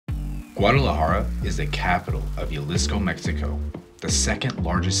Guadalajara is the capital of Jalisco, Mexico, the second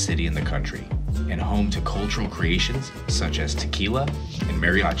largest city in the country, and home to cultural creations such as tequila and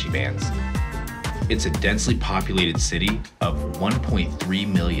mariachi bands. It's a densely populated city of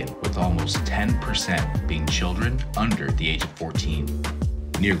 1.3 million, with almost 10% being children under the age of 14.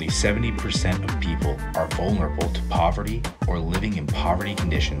 Nearly 70% of people are vulnerable to poverty or living in poverty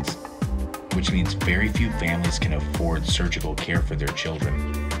conditions, which means very few families can afford surgical care for their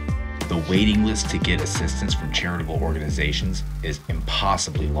children. The waiting list to get assistance from charitable organizations is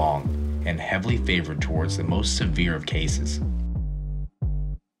impossibly long and heavily favored towards the most severe of cases.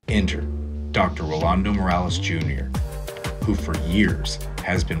 Enter Dr. Rolando Morales Jr., who for years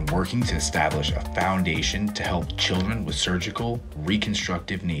has been working to establish a foundation to help children with surgical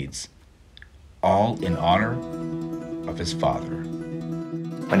reconstructive needs, all in honor of his father.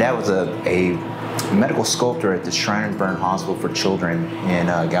 My dad was a medical sculptor at the Shriners Burn Hospital for Children in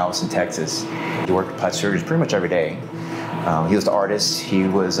Galveston, Texas. He worked with plastic surgeons pretty much every day. He was the artist. He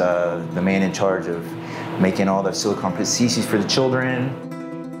was the man in charge of making all the silicone prostheses for the children.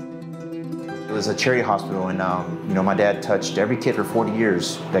 It was a charity hospital, and my dad touched every kid for 40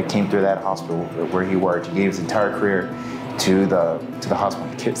 years that came through that hospital where he worked. He gave his entire career to the hospital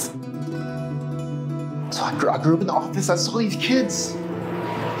kids. So I grew up in the office. I saw these kids.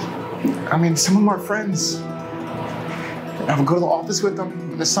 I mean, some of them are friends. I would go to the office with them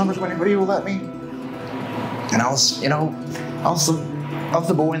in the summers when anybody would let me. And I was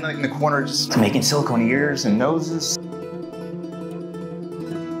the boy in the corner just making silicone ears and noses.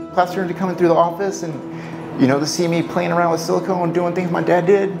 Plastic surgeons coming through the office and, to see me playing around with silicone, doing things my dad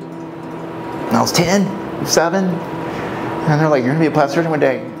did. And I was 10, 7, and they're like, "You're gonna be a plastic surgeon one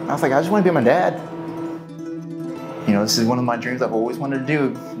day." And I was like, "I just want to be my dad." This is one of my dreams I've always wanted to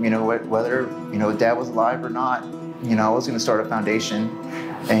do. Whether dad was alive or not, I was going to start a foundation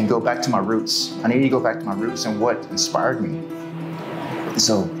and go back to my roots. I needed to go back to my roots and what inspired me.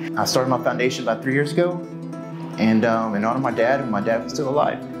 So I started my foundation about 3 years ago, and in honor of my dad, when my dad was still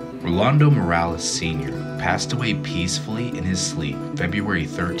alive. Rolando Morales Sr. passed away peacefully in his sleep February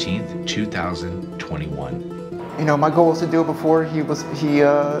 13th, 2021. My goal was to do it before he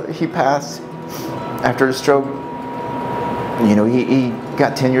passed after a stroke. He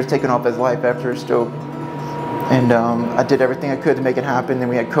got 10 years taken off his life after a stroke. And I did everything I could to make it happen. Then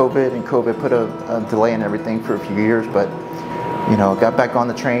we had COVID, and COVID put a delay in everything for a few years. But, got back on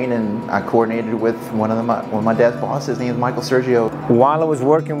the train, and I coordinated with one of my dad's bosses. His name is Michael Sergio. While I was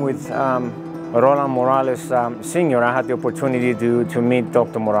working with Roland Morales Sr., I had the opportunity to meet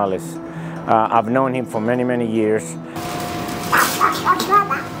Dr. Morales. I've known him for many, many years.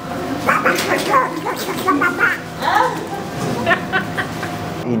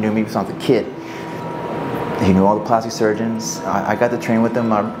 He knew me since I was a kid. He knew all the plastic surgeons. I got to train with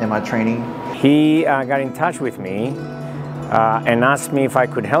him in my training. He got in touch with me and asked me if I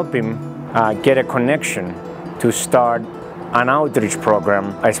could help him get a connection to start an outreach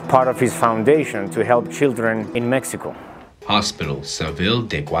program as part of his foundation to help children in Mexico. Hospital Civil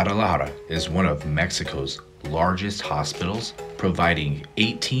de Guadalajara is one of Mexico's largest hospitals, providing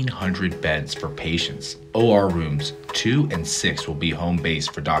 1,800 beds for patients. OR rooms 2 and 6 will be home base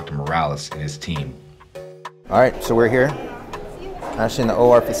for Dr. Morales and his team. All right, so we're here, actually in the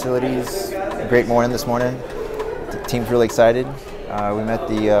OR facilities. Great morning this morning. The team's really excited. We met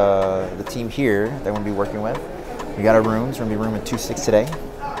the team here that we're gonna be working with. We got our rooms. We're gonna be rooming 2-6 today.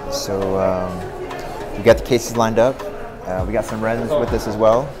 So we got the cases lined up. We got some residents with us as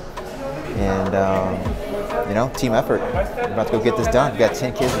well. And team effort. We're about to go get this done. We got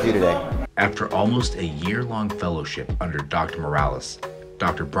 10 kids to do today. After almost a year-long fellowship under Dr. Morales,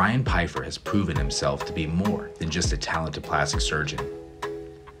 Dr. Brian Pfeiffer has proven himself to be more than just a talented plastic surgeon.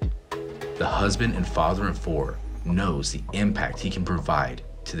 The husband and father of 4 knows the impact he can provide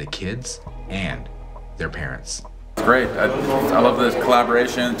to the kids and their parents. It's great. I love this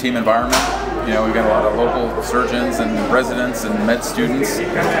collaboration, team environment. We've got a lot of local surgeons and residents and med students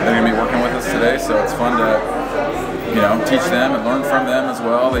that are going to be working with us today, so it's fun to teach them and learn from them as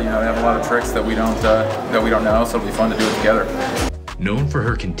well. They have a lot of tricks that we don't know, so it'll be fun to do it together. Known for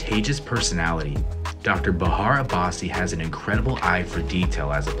her contagious personality, Dr. Bahar Abbasi has an incredible eye for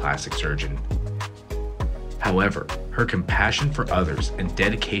detail as a plastic surgeon. However, her compassion for others and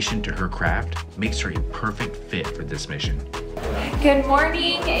dedication to her craft makes her a perfect fit for this mission. Good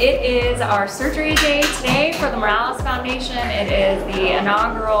morning. It is our surgery day today for the Morales Foundation. It is the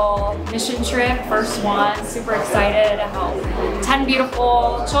inaugural mission trip, first one. Super excited to help 10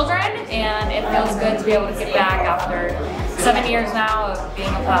 beautiful children, and it feels good to be able to get back after 7 years now of being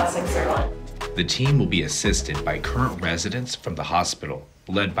a plastic surgeon. The team will be assisted by current residents from the hospital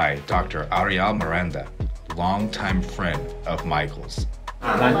led by Dr. Ariel Miranda, longtime friend of Michael's.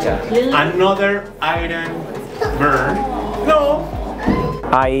 Another iron burn? No.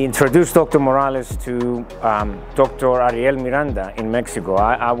 I introduced Dr. Morales to Dr. Ariel Miranda in Mexico.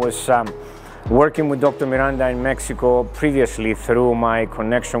 I was working with Dr. Miranda in Mexico previously through my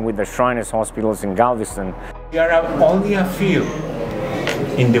connection with the Shriners hospitals in Galveston. There are only a few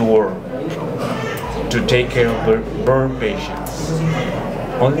in the world to take care of burn patients.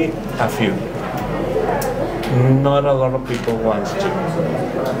 Only a few. Not a lot of people want to.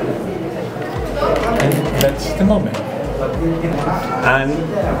 And that's the moment. And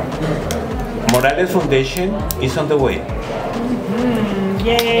Morales Foundation is on the way.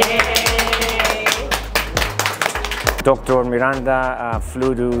 Yay! Dr. Miranda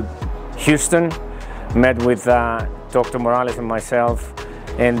flew to Houston, met with Dr. Morales and myself,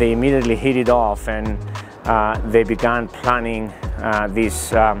 and they immediately hit it off, and they began planning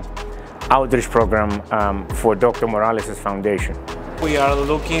this outreach program for Dr. Morales' foundation. We are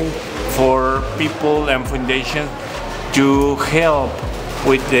looking for people and foundations to help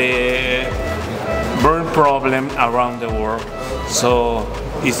with the burn problem around the world. So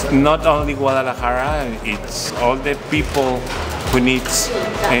it's not only Guadalajara, it's all the people who needs,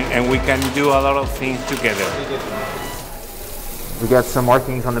 and we can do a lot of things together. We got some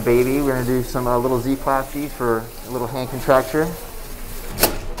markings on the baby. We're going to do some little Z-plasties for a little hand contracture.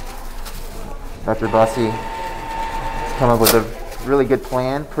 Dr. Bassi has come up with a really good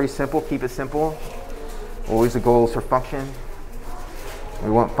plan. Pretty simple, keep it simple. Always the goal is for function. We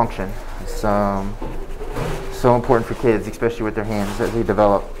want function. It's so important for kids, especially with their hands as they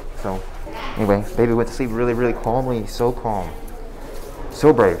develop. So anyway, baby went to sleep really, really calmly. So calm.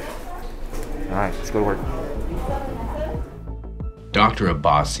 So brave. All right, let's go to work. Dr.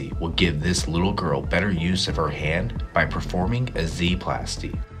 Abbasi will give this little girl better use of her hand by performing a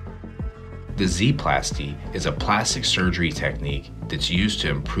Z-plasty. The Z-plasty is a plastic surgery technique that's used to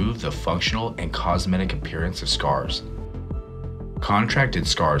improve the functional and cosmetic appearance of scars. Contracted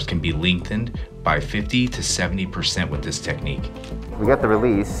scars can be lengthened by 50 to 70% with this technique. We got the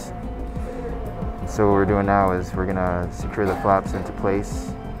release. So what we're doing now is we're gonna secure the flaps into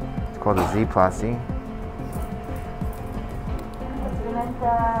place. It's called a Z-plasty.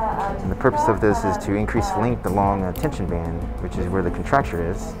 And the purpose of this is to increase length along a tension band, which is where the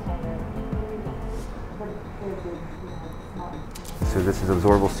contracture is. So this is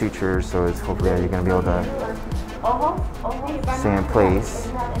absorbable suture, so it's hopefully you're going to be able to stay in place.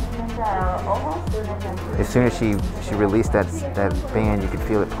 As soon as she released that band, you could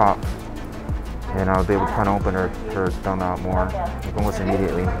feel it pop, and I'll be able to kind of open her thumb out more, like almost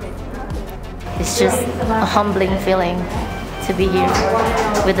immediately. It's just a humbling feeling to be here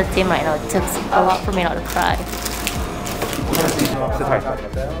with the team right now. It took a lot for me not to cry. Sit tight.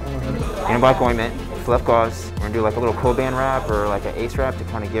 Antibiotic ointment, fluff gauze. We're gonna do like a little Coban wrap or like an ace wrap to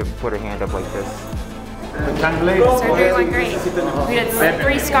kind of put her hand up like this. Surgery went great. We did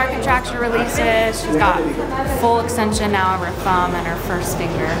 3 scar contracture releases. She's got full extension now of her thumb and her first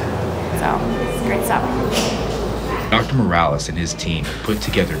finger. So it's great stuff. Dr. Morales and his team put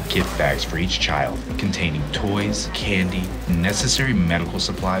together gift bags for each child containing toys, candy, and necessary medical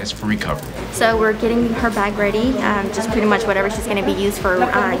supplies for recovery. So we're getting her bag ready, just pretty much whatever she's going to be using for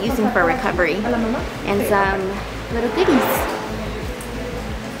recovery, and some little goodies.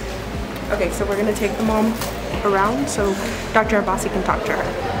 Okay, so we're going to take the mom around so Dr. Abbasi can talk to her.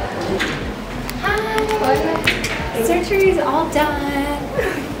 Hi! Surgery is all done.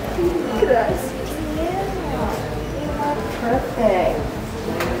 Look at us. Perfect.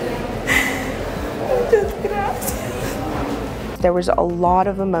 There was a lot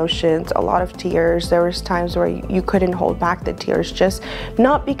of emotions, a lot of tears. There was times where you couldn't hold back the tears, just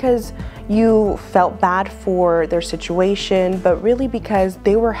not because you felt bad for their situation, but really because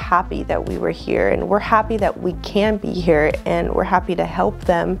they were happy that we were here, and we're happy that we can be here, and we're happy to help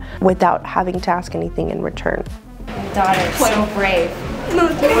them without having to ask anything in return. Daughter, so brave. No,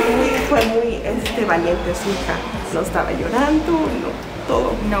 fue muy valiente su hija. No estaba llorando, no,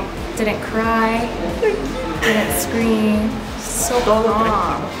 todo. No, didn't cry, didn't scream, so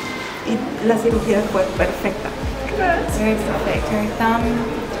calm. Y la cirugía fue perfecta. Very perfect. Her thumb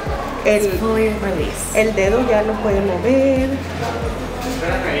is fully released. El dedo ya lo puede mover.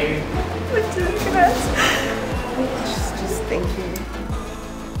 Muchas gracias. Just thank you.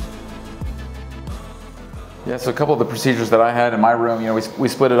 Yeah, so a couple of the procedures that I had in my room, we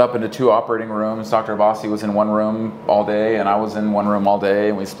split it up into 2 operating rooms. Dr. Abbasi was in one room all day, and I was in one room all day,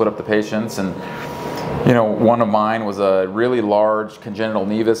 and we split up the patients. And one of mine was a really large congenital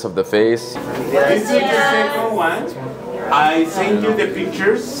nevus of the face. This is the second one. I sent you the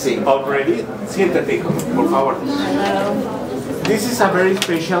pictures already. Siéntate, por favor. This is a very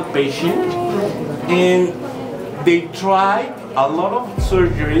special patient, and they tried a lot of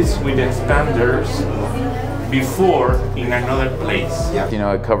surgeries with expanders before in another place. You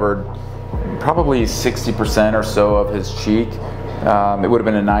know, it covered probably 60% or so of his cheek. It would have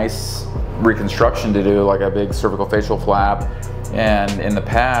been a nice reconstruction to do, like a big cervical facial flap. And in the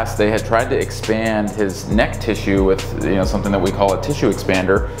past, they had tried to expand his neck tissue with, you know, something that we call a tissue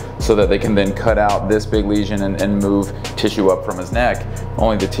expander, so that they can then cut out this big lesion and move tissue up from his neck.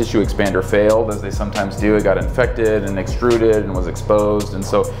 Only the tissue expander failed, as they sometimes do. It got infected and extruded and was exposed, and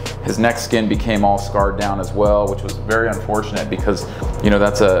so his neck skin became all scarred down as well, which was very unfortunate because, you know,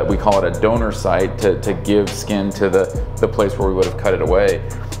 that's we call it a donor site to give skin to the place where we would have cut it away.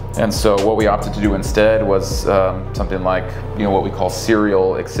 And so what we opted to do instead was something like, you know, what we call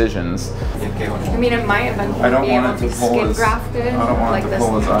serial excisions. I mean, it might eventually I don't be able want it to to pull skin his, grafted I don't want like it to this.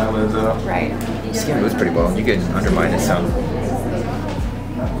 pull his eyelids up. Right. The skin moves pretty well. You could undermine it some.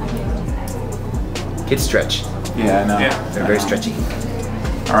 Kids stretch. Yeah, I know. They're very stretchy.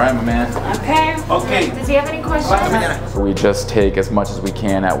 All right, my man. Okay. Okay. Does he have any questions? We just take as much as we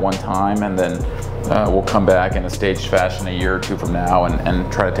can at one time, and then we'll come back in a staged fashion a year or two from now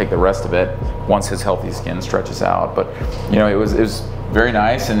and try to take the rest of it once his healthy skin stretches out. But, you know, it was very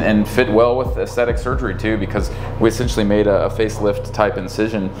nice and fit well with aesthetic surgery too, because we essentially made a facelift type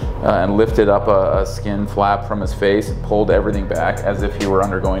incision and lifted up a skin flap from his face and pulled everything back as if he were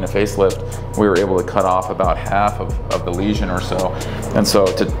undergoing a facelift. We were able to cut off about half of the lesion or so. And so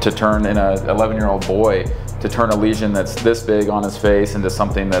to turn in a 11-year-old boy, to turn a lesion that's this big on his face into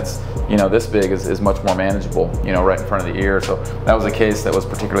something that's, you know, this big is much more manageable, you know, right in front of the ear. So that was a case that was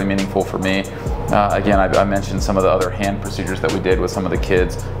particularly meaningful for me. Again, I mentioned some of the other hand procedures that we did with some of the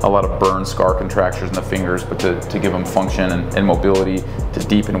kids, a lot of burn scar contractures in the fingers, but to give them function and mobility, to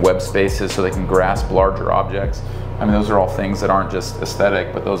deepen web spaces so they can grasp larger objects. I mean, those are all things that aren't just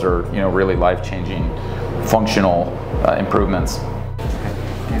aesthetic, but those are, you know, really life-changing functional improvements.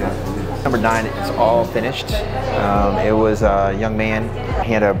 Number 9 is all finished. It was a young man.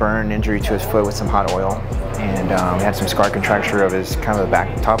 He had a burn injury to his foot with some hot oil, and he had some scar contracture of his kind of the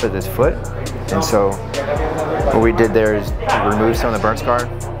back top of his foot. And so what we did there is remove some of the burn scar.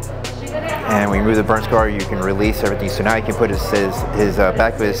 And when you remove the burn scar, you can release everything. So now he can put his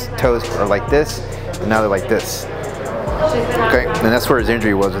back of his toes are like this, and now they're like this. Okay, and that's where his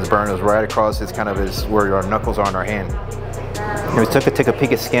injury was. His burn was right across his where our knuckles are on our hand. And we took a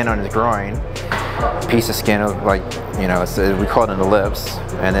piece of skin on his groin, piece of skin of, like, you know, we call it an ellipse,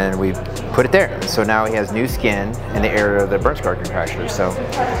 and then we put it there. And so now he has new skin in the area of the burn scar contracture. So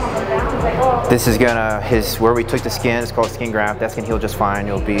this is where we took the skin, it's called skin graft. That's gonna heal just fine.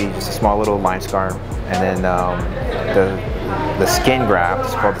 It'll be just a small little line scar. And then the skin graft,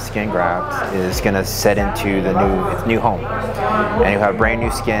 it's called the skin graft, is gonna set into its new home. And he'll have brand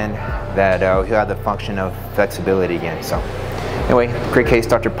new skin that he'll have the function of flexibility again. So anyway, great case.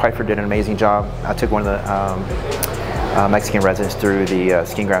 Dr. Pfeiffer did an amazing job. I took one of the Mexican residents through the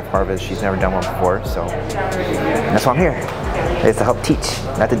skin graft harvest. She's never done one before, so that's why I'm here. It's to help teach,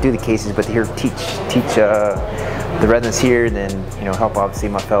 not to do the cases, but to here teach the residents here, and then, you know, help obviously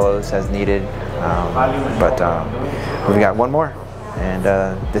my fellows as needed. We've got one more, and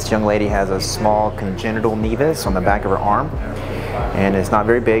this young lady has a small congenital nevus on the back of her arm, and it's not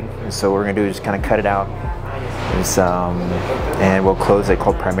very big. So what we're gonna do is just kind of cut it out. And we'll close it,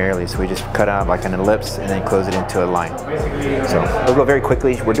 called primarily. So we just cut out like an ellipse and then close it into a line. So we'll go very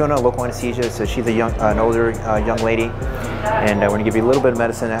quickly. We're doing a local anesthesia, so she's an older young lady, and we're gonna give you a little bit of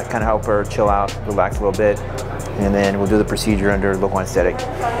medicine to kind of help her chill out, relax a little bit, and then we'll do the procedure under local anesthetic,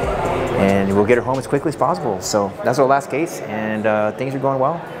 and we'll get her home as quickly as possible. So that's our last case, and things are going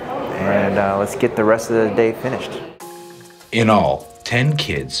well, and let's get the rest of the day finished. In all, 10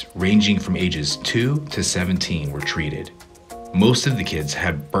 kids ranging from ages 2 to 17 were treated. Most of the kids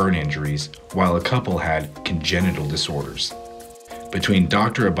had burn injuries, while a couple had congenital disorders. Between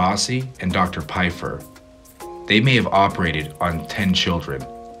Dr. Abbasi and Dr. Pfeiffer, they may have operated on 10 children,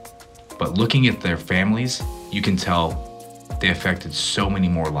 but looking at their families, you can tell they affected so many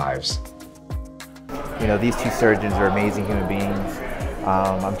more lives. You know, these two surgeons are amazing human beings.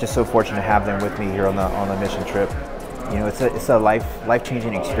 I'm just so fortunate to have them with me here on the mission trip. You know, it's a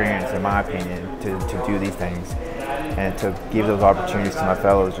life-changing experience, in my opinion, to do these things, and to give those opportunities to my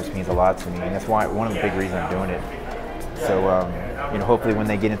fellows just means a lot to me, and that's why one of the big reasons I'm doing it. So, you know, hopefully when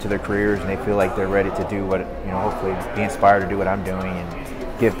they get into their careers and they feel like they're ready to do what, you know, hopefully be inspired to do what I'm doing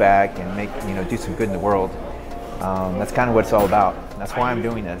and give back and make, you know, do some good in the world. That's kind of what it's all about. That's why I'm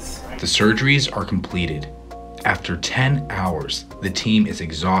doing this. The surgeries are completed, After 10 hours, the team is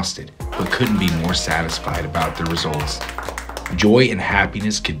exhausted, but couldn't be more satisfied about the results. Joy and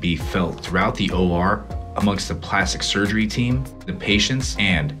happiness could be felt throughout the OR amongst the plastic surgery team, the patients,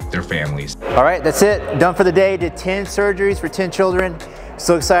 and their families. All right, that's it. Done for the day. Did 10 surgeries for 10 children.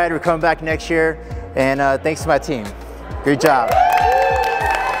 So excited. We're coming back next year. And thanks to my team. Great job.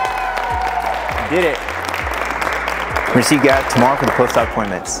 Did it. We're going to see you guys tomorrow for the post-op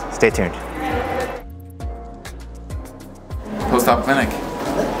appointments. Stay tuned. Post-op clinic,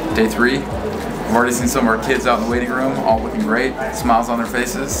 day 3. I've already seen some of our kids out in the waiting room, all looking great, smiles on their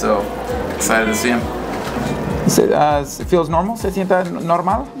faces, so excited to see them. It feels normal? ¿Se siente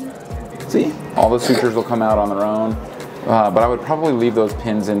normal? Sí. All the sutures will come out on their own, but I would probably leave those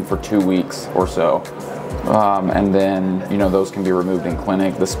pins in for 2 weeks or so. And then, you know, those can be removed in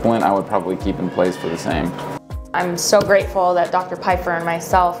clinic. The splint I would probably keep in place for the same. I'm so grateful that Dr. Pfeiffer and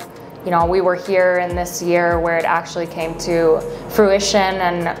myself, you know, we were here in this year where it actually came to fruition,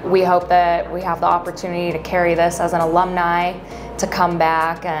 and we hope that we have the opportunity to carry this as an alumni to come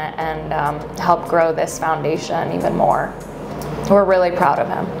back and help grow this foundation even more. We're really proud of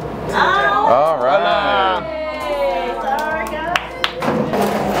him. All right.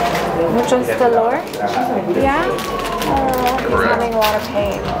 Muchos dolor? Yeah? He's having a lot of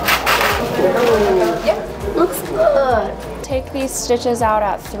pain. Yeah, looks good. Take these stitches out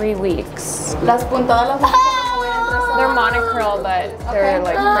at 3 weeks. Las puntadas they're monocurl, but they're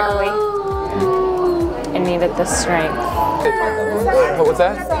like prickly. It needed the strength. What was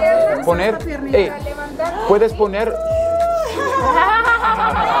that? Poner? Hey, puedes poner?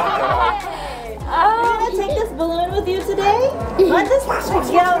 I'm gonna take this balloon with you today. Let this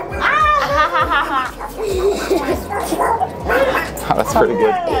go. Oh, that's pretty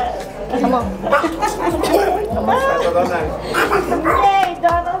good. Come on. Yay,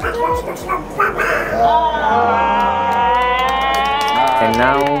 Donald. And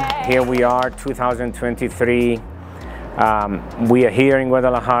now, here we are, 2023. We are here in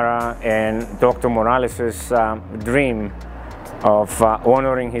Guadalajara, and Dr. Morales' dream of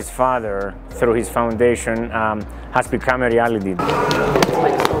honoring his father through his foundation has become a reality.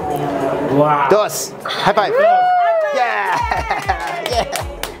 Wow. Dos. High five. Yeah. Yeah.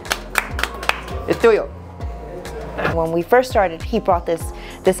 It's tuyo. When we first started, he brought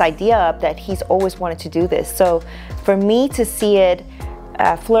this idea up that he's always wanted to do this. So for me to see it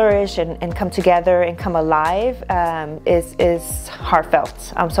flourish and come together and come alive is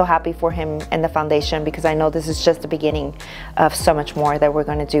heartfelt. I'm so happy for him and the foundation, because I know this is just the beginning of so much more that we're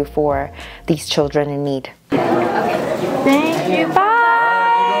going to do for these children in need. Thank you. Bye.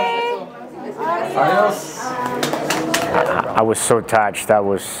 Adios. I was so touched.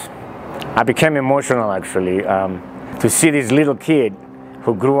 I became emotional, actually, to see this little kid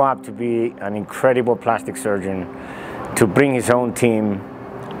who grew up to be an incredible plastic surgeon, to bring his own team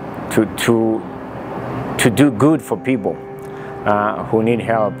to do good for people who need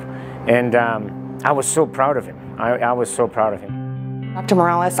help. And I was so proud of him. I was so proud of him. Dr.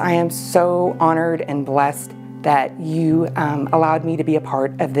 Morales, I am so honored and blessed that you allowed me to be a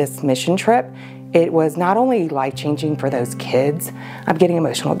part of this mission trip. It was not only life-changing for those kids, I'm getting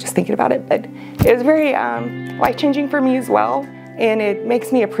emotional just thinking about it, but it was very life-changing for me as well, and it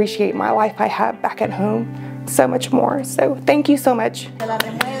makes me appreciate my life I have back at home so much more. So thank you so much.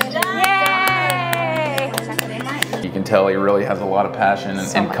 You can tell he really has a lot of passion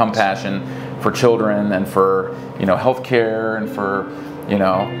and compassion for children and for, you know, healthcare and for, you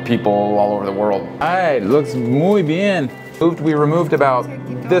know, people all over the world. All right, looks muy bien. We removed about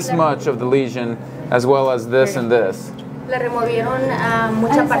this much of the lesion, as well as this and this. Le removieron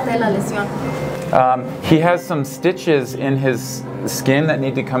mucha parte de la lesión. He has some stitches in his skin that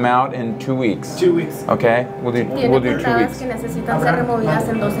need to come out in 2 weeks. 2 weeks. Okay, we'll do 2 weeks. Que necesitan ser removidas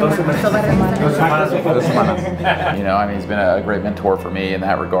en 2 semanas. You know, I mean, he's been a great mentor for me in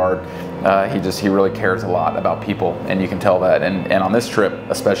that regard. He really cares a lot about people, and you can tell that. And on this trip,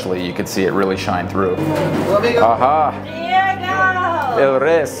 especially, you could see it really shine through. Aha! Here we go! El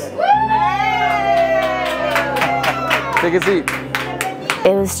res. Take a seat.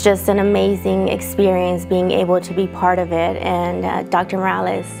 It was just an amazing experience being able to be part of it, and Dr.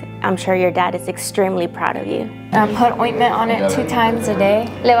 Morales, I'm sure your dad is extremely proud of you. Put ointment on it 2 times a day.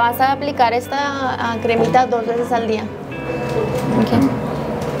 Le vas a aplicar esta cremita 2 veces al día. Okay.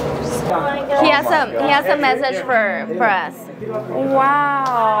 He has a message for us.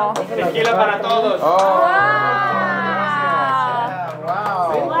 Wow. Tequila para todos. Wow.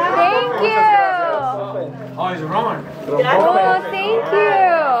 Thank you. Oh, he's wrong. Oh, thank you.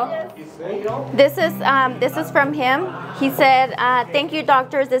 This is from him. He said, thank you,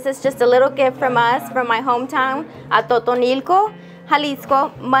 doctors. This is just a little gift from us, from my hometown, Atotonilco,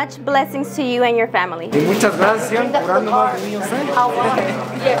 Jalisco. Much blessings to you and your family. Y muchas gracias por darnos más niños.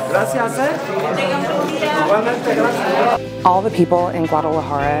 Gracias. Igualmente, gracias. All the people in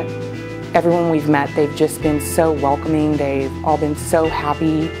Guadalajara, everyone we've met, they've just been so welcoming. They've all been so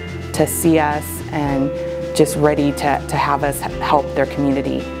happy to see us and just ready to have us help their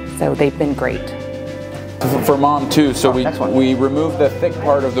community. So they've been great. For Mom too, so we removed the thick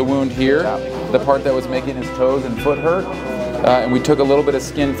part of the wound here, the part that was making his toes and foot hurt, and we took a little bit of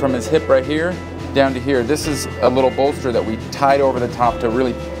skin from his hip right here down to here. This is a little bolster that we tied over the top to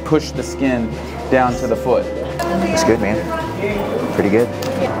really push the skin down to the foot. It's good, man. Pretty good.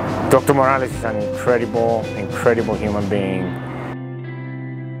 Dr. Morales is an incredible human being.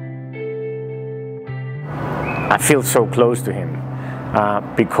 I feel so close to him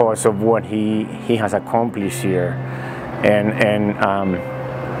because of what he has accomplished here, and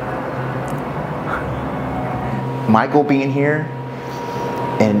Michael being here,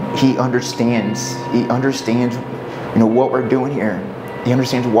 and he understands, you know, what we're doing here. He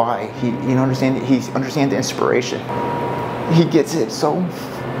understands why. He understands the inspiration. He gets it. So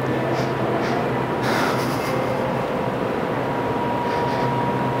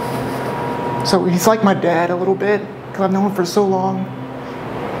he's like my dad a little bit, because I've known him for so long.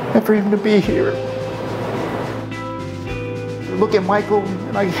 And for him to be here, look at Michael,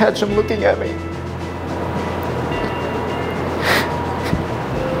 and I catch him looking at me.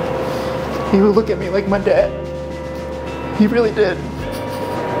 He would look at me like my dad. He really did.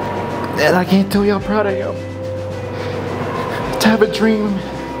 And I can't tell you how proud I am to have a dream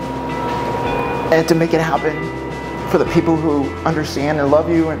and to make it happen for the people who understand and love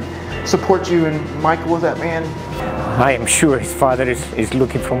you and support you, and Michael was that man. I am sure his father is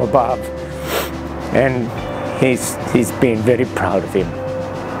looking from above, and he's being very proud of him.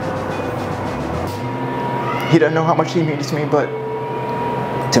 He doesn't know how much he means to me, but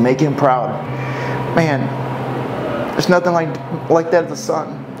to make him proud, man, there's nothing like that as a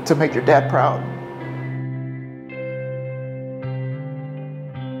son, to make your dad proud.